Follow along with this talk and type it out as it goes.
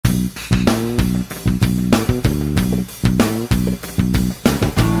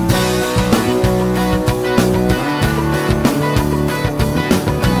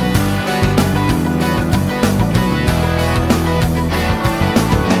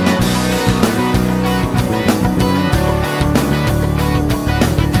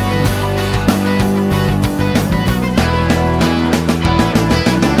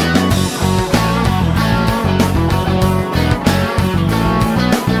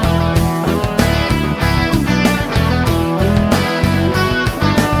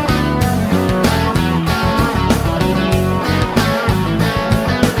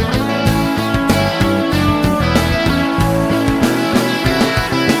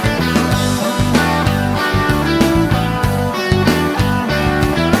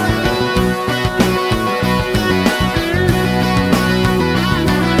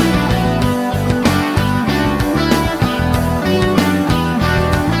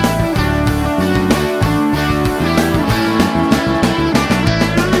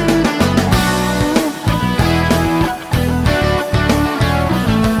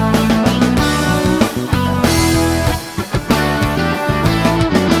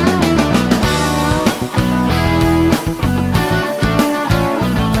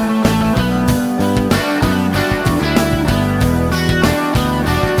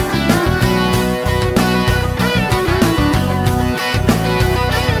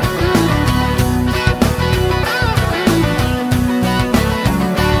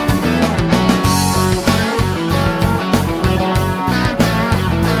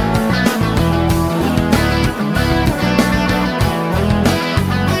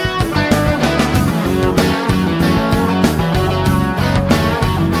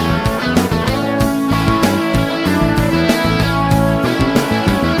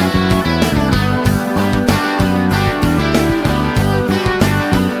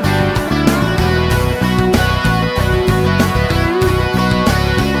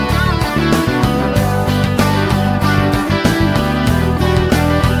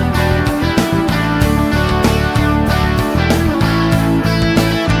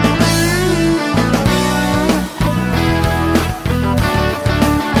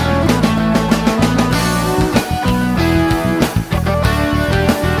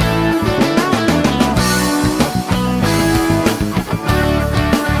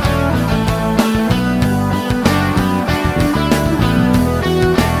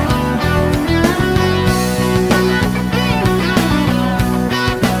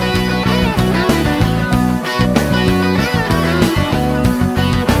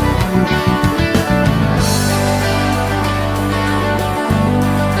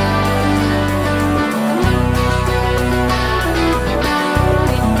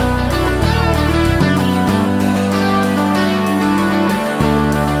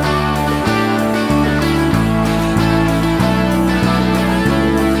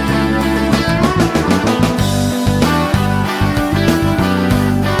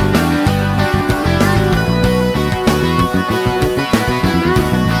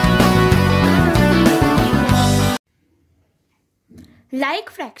Like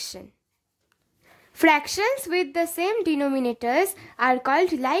fraction. Fractions with the same denominators are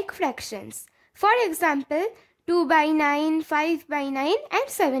called like fractions. For example, 2 by 9, 5 by 9 and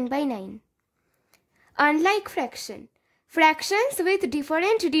 7 by 9. Unlike fraction. Fractions with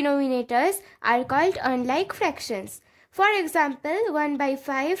different denominators are called unlike fractions. For example, 1 by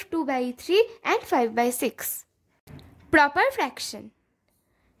 5, 2 by 3 and 5 by 6. Proper fraction.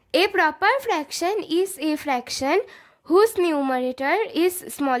 A proper fraction is a fraction whose numerator is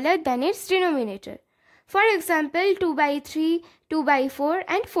smaller than its denominator. For example, 2 by 3, 2 by 4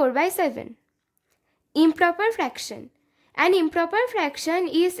 and 4 by 7. Improper fraction. An improper fraction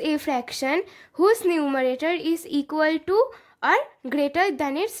is a fraction whose numerator is equal to or greater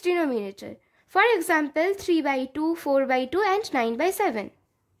than its denominator. For example, 3 by 2, 4 by 2 and 9 by 7.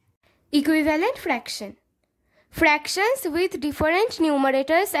 Equivalent fraction. Fractions with different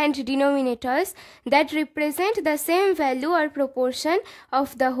numerators and denominators that represent the same value or proportion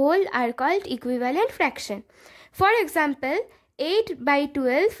of the whole are called equivalent fraction. For example, 8 by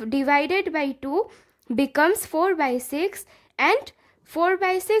 12 divided by 2 becomes 4 by 6 and 4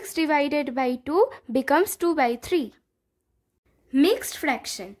 by 6 divided by 2 becomes 2 by 3. Mixed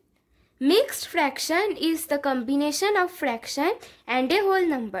fraction. Mixed fraction is the combination of fraction and a whole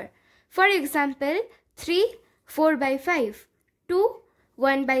number. For example, 3 4 by 5, 2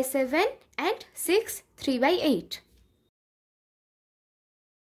 1 by 7 and 6 3 by 8.